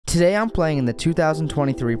Today I'm playing in the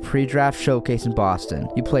 2023 pre-draft showcase in Boston.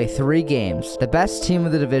 You play 3 games. The best team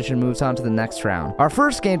of the division moves on to the next round. Our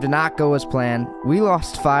first game did not go as planned. We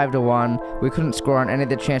lost 5-1. We couldn't score on any of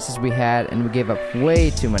the chances we had, and we gave up way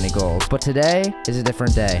too many goals. But today is a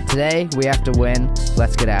different day. Today we have to win.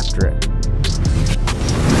 Let's get after it.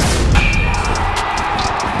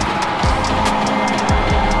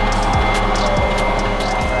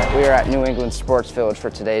 We are at New England Sports Village for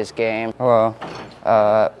today's game. Hello.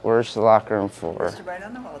 Where's the locker room for? Right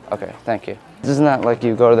on the hall. Okay, thank you. Isn't that like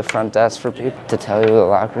you go to the front desk for people to tell you who the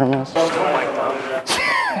locker room is?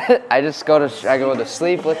 I go to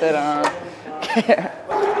sleep with it on.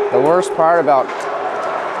 The worst part about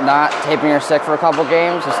not taping your stick for a couple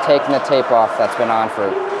games is taking the tape off that's been on for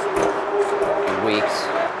weeks.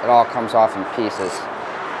 It all comes off in pieces.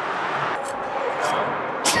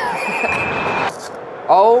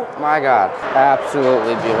 Oh my God,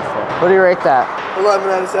 absolutely beautiful. What do you rate that? 11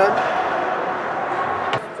 out of 10.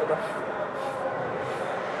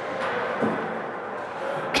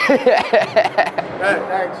 Hey,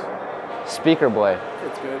 thanks. Speaker boy.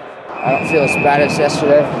 It's good. I don't feel as bad as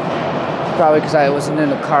yesterday. Probably because I wasn't in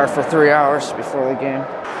the car for 3 hours before the game.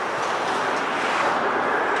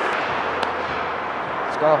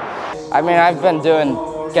 Let's go. I mean, I've been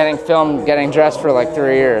getting filmed, getting dressed for like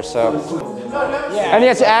 3 years, so. Yeah. And you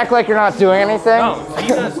have to act like you're not doing anything? No, he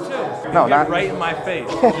does too. No, not right in my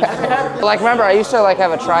face. Like, remember, I used to like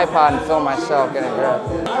have a tripod and film myself getting dressed.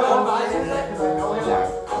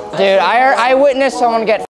 Dude, I witnessed someone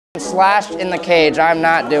get slashed in the cage. I'm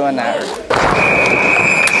not doing that.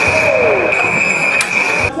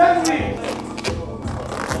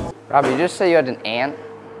 Robbie, you just say you had an aunt?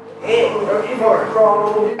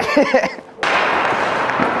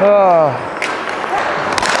 Oh.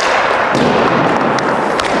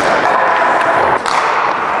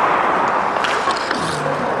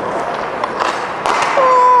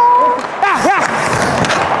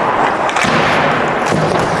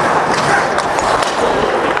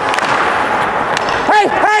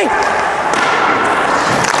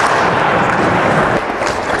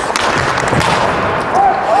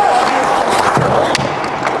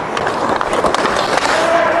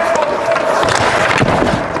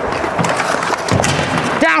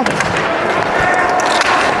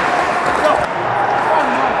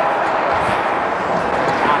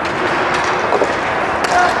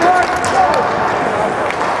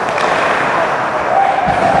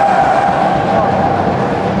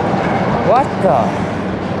 What the?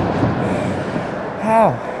 How?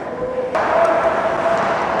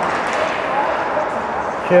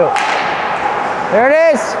 Shoot. There it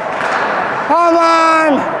is! Come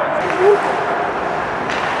on!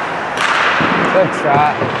 Good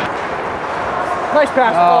shot. Nice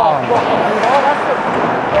pass. Oh.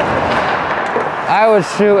 I would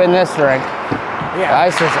shoot in this rink. Yeah. The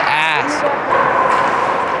ice is ass.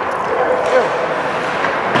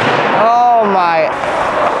 Oh my.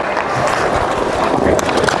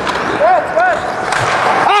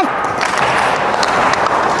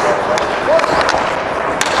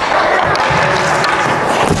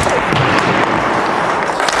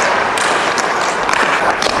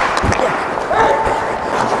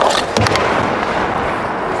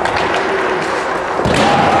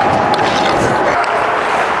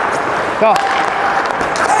 Go.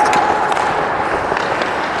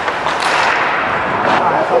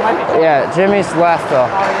 Yeah, Jimmy's left though.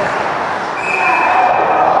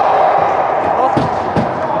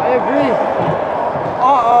 I agree.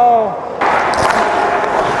 Uh-oh.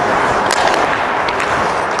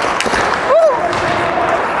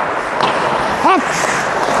 Up.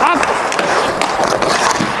 Up.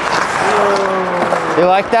 You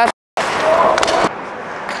like that?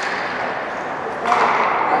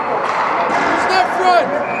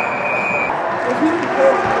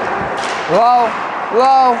 Low,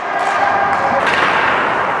 low.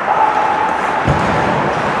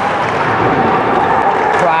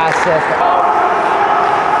 Classic.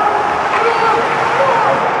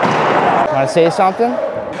 Want to say something?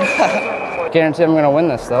 Guarantee I'm going to win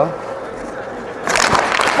this though.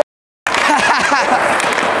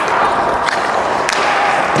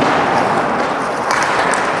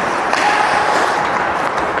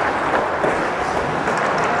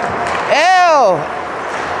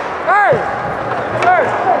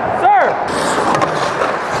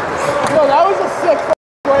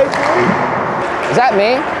 Is that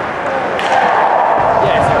me?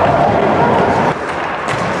 Yes.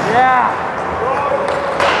 Yeah.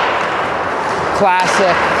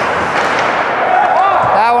 Classic.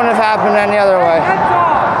 That wouldn't have happened any other way.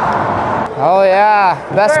 Oh yeah,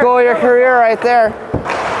 best goal of your career right there.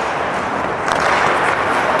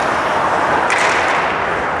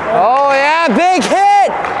 big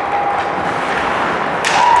hit!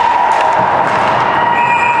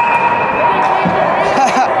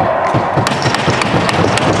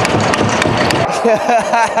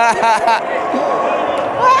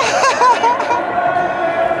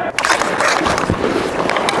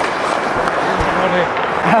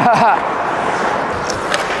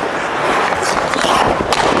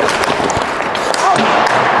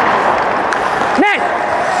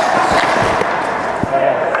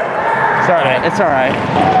 It's all right.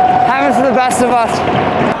 Happens to the best of us.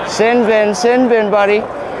 Sin bin, buddy. Oh,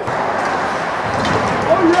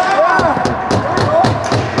 yeah!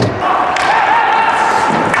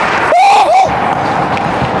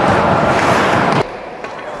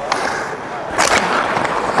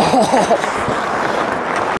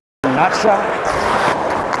 Nut shot.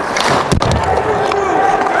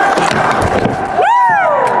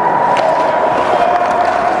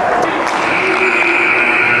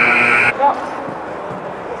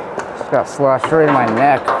 Got slashed right in my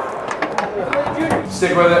neck.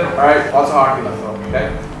 Stick with it. All right. Lots of hockey left, though.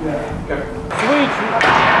 Okay. Yeah. Okay. Sweet.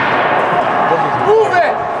 Move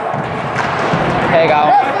it. Hey, go.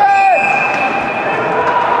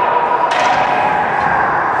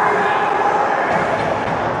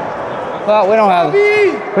 Well, we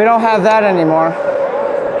don't have that anymore.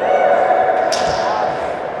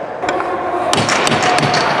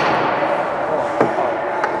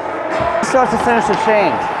 Still have to finish the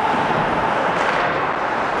change.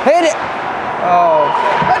 Hit it! Oh.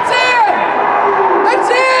 That's it! That's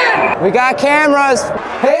it! We got cameras.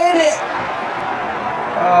 Hit it!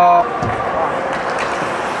 Oh.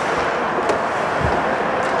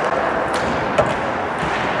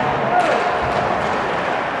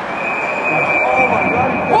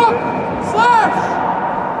 Hook! Slash!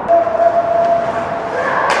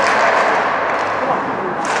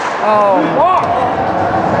 Oh. Walk!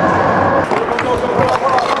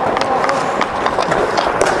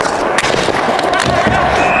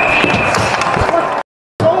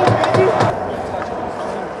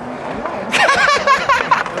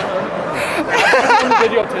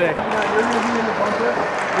 Video today.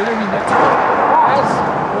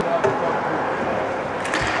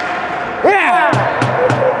 Yeah!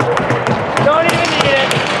 Don't even need it.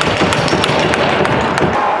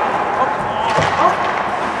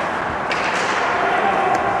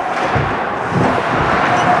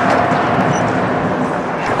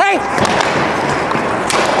 Hey!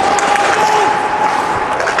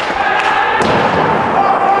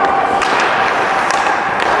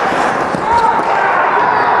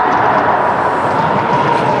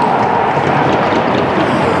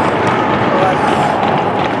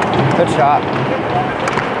 Good shot.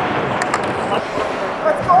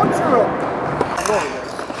 Let's go, Trew.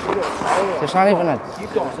 There's not even a...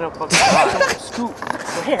 Keep going. Scoop.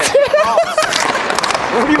 Here.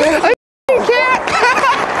 You can't!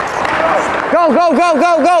 Go, go, go,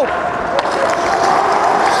 go, go!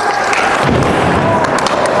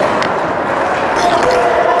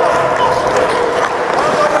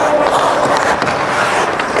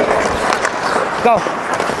 Go.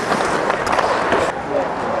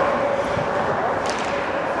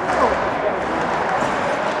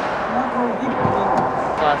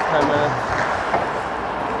 Last 10 minutes.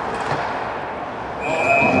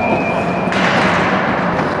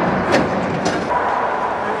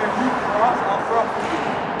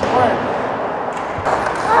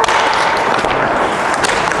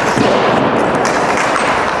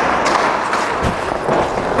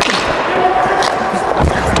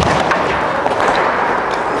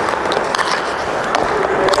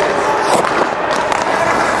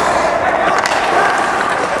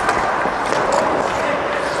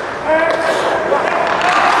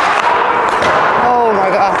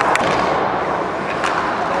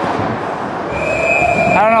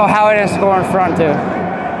 I don't know how I didn't score in front, too.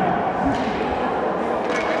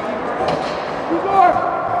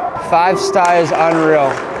 5-star is unreal.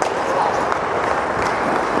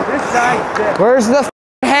 This guy's dead. Where's the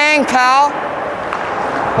hang, pal?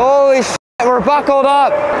 Holy shit, we're buckled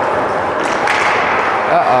up.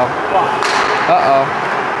 Uh-oh. Uh-oh.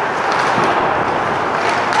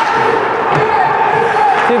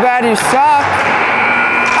 Too bad you suck.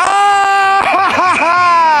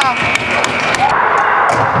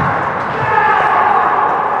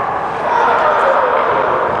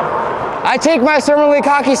 I take my summer league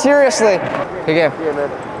hockey seriously. Good game. Yeah, man.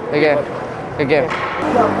 Good game. Good game.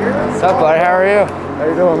 What's up, buddy? How are you? How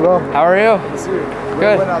you doing, bro? How are you? Let's see you.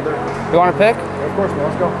 Good. Went out there. You want to pick? Yeah, of course, man.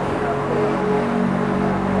 Let's go.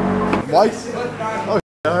 White? Oh,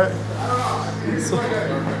 alright.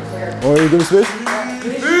 Oh, you gonna switch?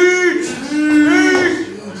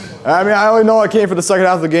 I mean, I only know I came for the second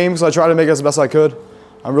half of the game, so I tried to make it as best I could.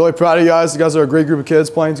 I'm really proud of you guys. You guys are a great group of kids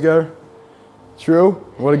playing together. Trew,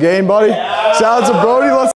 what a game, buddy. Yeah. Shout out to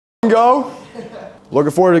Brody, let's go.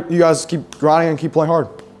 Looking forward to you guys keep grinding and keep playing hard.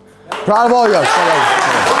 Proud of all you guys.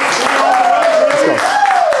 Let's go.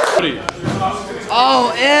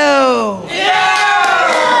 Oh, ew. Yeah!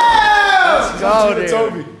 Let's go,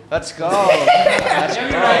 dude. Let's go. That's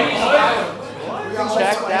great.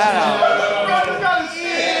 Check that out.